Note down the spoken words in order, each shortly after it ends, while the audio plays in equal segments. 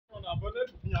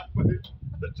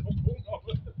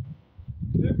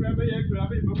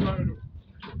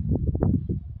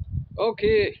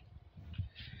Okay,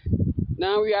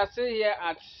 now we are still here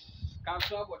at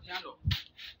Castle Botiano.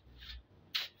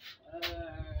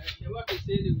 The work is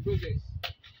still in progress.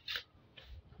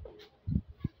 We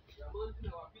are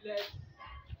mounting our pillars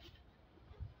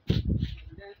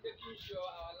and then making sure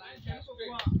our lines are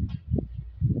straight.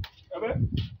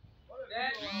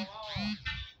 Then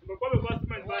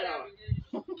the wire begins to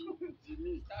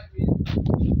start with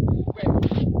web.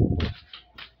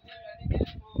 Then we are digging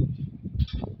food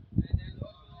and then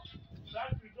also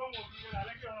we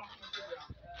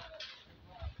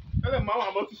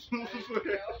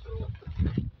are also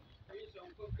doing some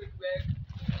concrete work.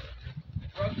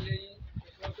 Rock laying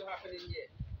is also happening here.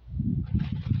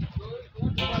 So if you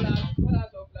want to call us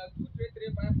of like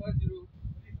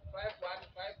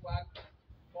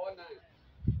 233-540-515149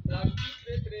 plus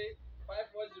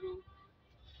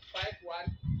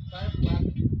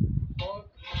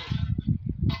 233-540-515149.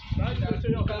 That's the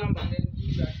number. And then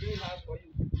we are doing house for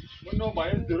you. What number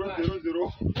is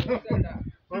 000?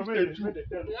 We have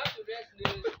to dress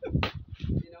this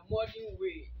in a modern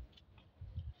way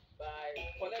by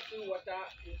collecting water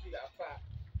into your farm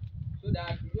so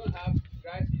that you don't have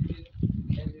dry season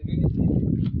and the rainy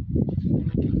season.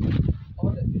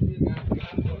 All the season round we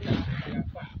have water in your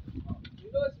farm.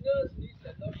 You know snails need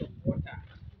a lot of water.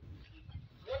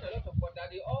 Not a lot of water,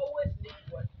 they always need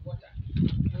water.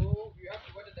 So you have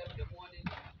to water them in the morning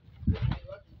and you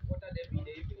have to water them in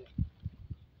the evening.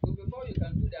 So before you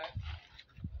can do that,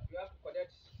 you have to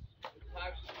collect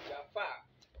pipes to your farm.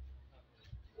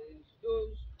 And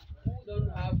those who don't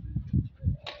have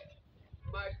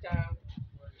much time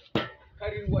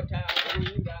carrying water,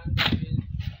 going down the drain,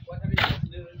 watering the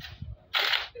snails,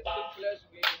 the simplest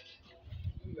way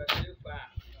to do your snail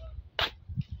farm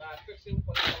by fixing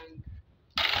polytank,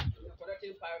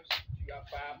 connecting pipes to your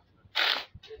farm,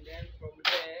 and then from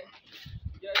there,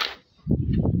 you just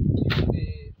use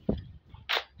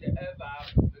the air valve,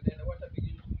 and then the water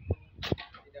begins to flow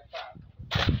in the farm.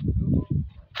 So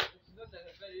it's not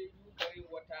necessary you carrying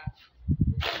water,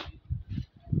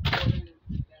 pouring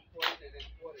and then pouring and then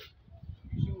pouring.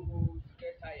 You should go to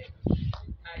get tired.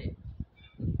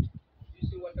 You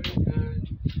see watering can,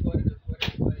 pouring and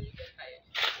pouring, you get tired.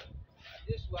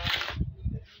 This one is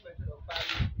the new method of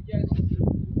farming. You just do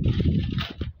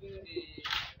the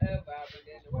air valve and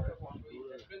then the water will flow.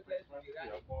 The sprinklers will be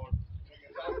running and the farm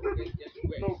will get just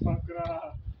wet.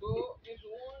 So if you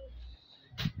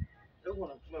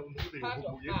want part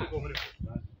of us,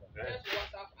 just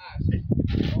WhatsApp us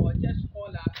or just call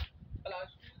us plus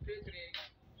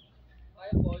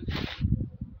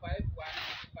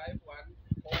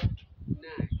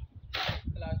 233-540-515149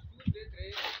 plus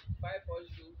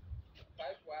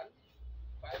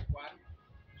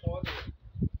 233-540-515149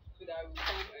 so that we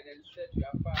come and then set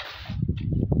your farm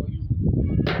for you. If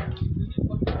you need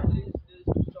confidently to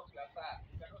stock your farm,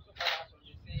 you can also call us on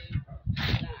the same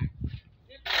line.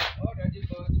 If you have already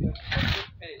got your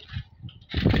separate pen,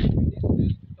 you need to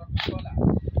stock call us. We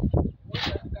want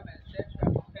us to come and set your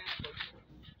pen for you.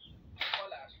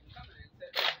 Call us, we come and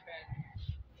set your pen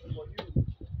for you.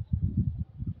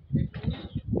 If you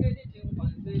need anything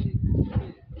concerning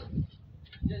this,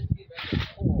 just give us a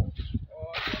call or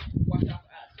just WhatsApp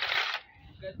us.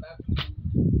 We'll get back to you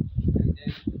and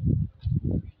then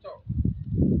we talk.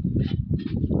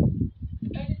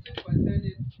 Anything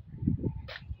concerning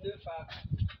snail farm,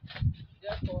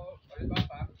 just call Oliver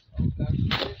Farms on plus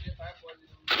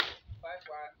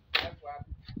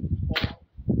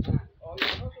 233-540-515149 or you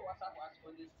can also WhatsApp us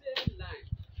on the same line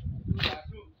so that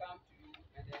we will come to you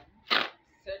and then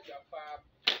set your farm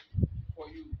for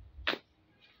you.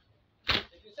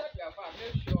 If you set your farm,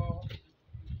 make sure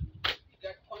you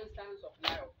get constant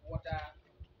supply of water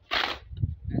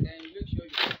and then you make sure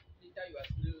you filter your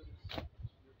snails,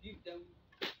 you give them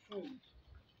food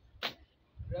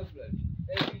regularly.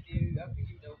 Every day you have to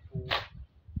give them food.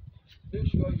 Make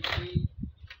sure you clean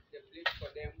the plate for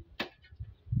them.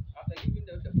 After giving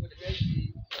them the food the next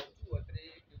day or 2 or 3,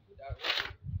 the food are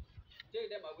ready. Take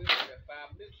them away from the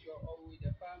farm. Make sure always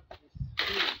the farm is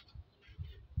clean.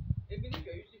 Even if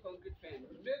you're using concrete pen,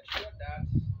 make sure that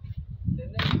the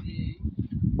next day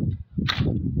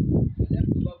the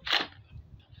leftover food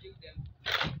take them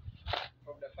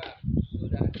from the farm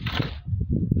so that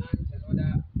ants and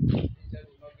other insects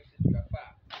will not visit your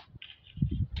farm.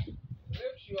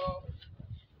 Make sure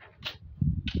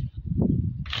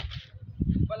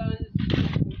balance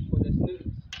food for the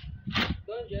snails.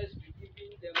 Don't just be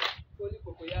giving them only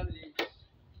cocoyam leaves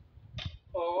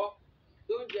or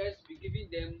don't just be giving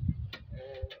them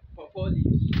pawpaw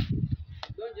leaves.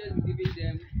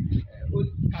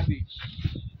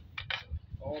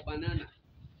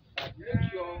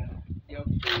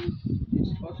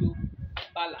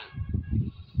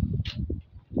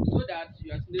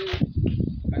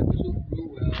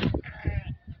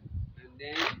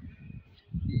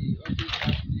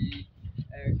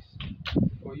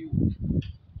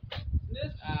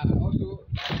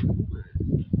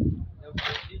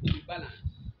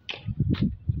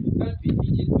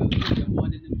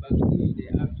 in the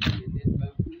afternoon and then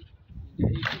bamboo in the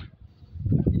evening.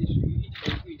 At least you eat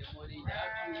bamboo in the morning, in the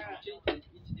afternoon you change and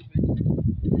eat different thing.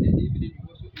 And in the evening you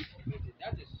also eat different thing.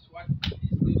 That is what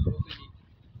these snails also need.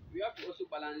 We have to also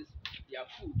balance their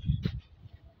food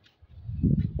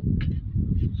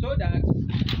so that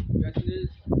your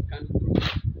snails can grow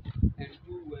and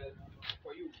do well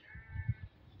for you.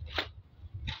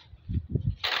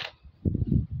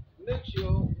 Make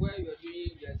sure where you're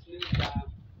doing your snail farm,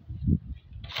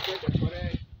 get the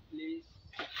correct place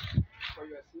for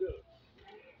your snails.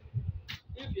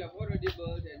 If you have already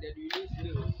built and then you need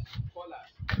snails, call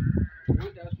us. We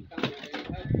want us to come and then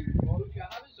help you. Or if you are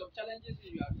having some challenges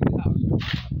in your greenhouse,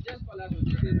 just call us on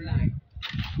the same line.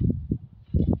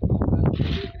 Plus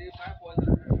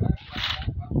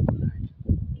 233-540-51549.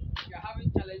 If you are having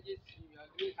challenges in your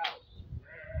greenhouse,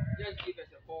 just give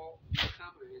us a call. We'll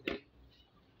come and then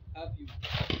help you. So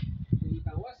you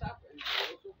can WhatsApp and you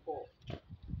can also call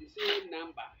the same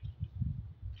number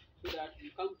so that we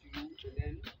come to you and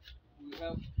then we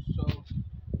help solve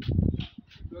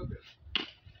the problem.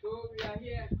 So we are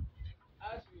here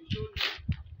as we showed you.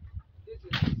 This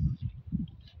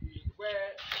is where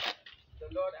the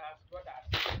Lord has brought us.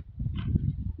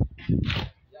 We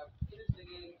have finished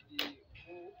digging the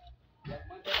hole. We have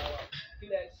mounted our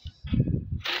pillars.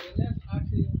 So the next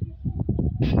action is to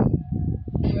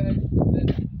where the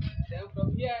building. Then from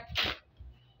here,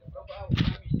 the proper will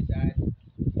come inside,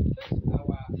 fix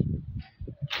our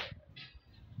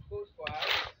post for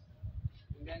us,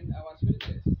 and then our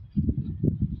sprinklers.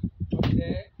 From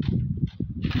there,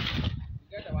 we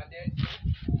get our net,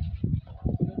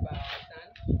 followed by our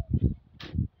sand,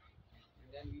 and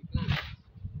then we plant.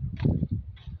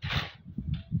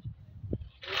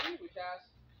 So be with us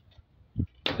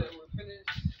till we finish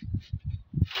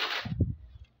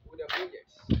with the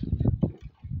projects.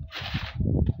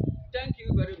 Thank you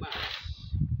very much.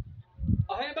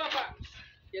 Ohemba Farms,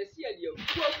 yes, here you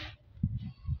go.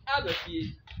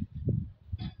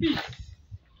 Peace.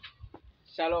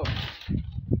 Shalom.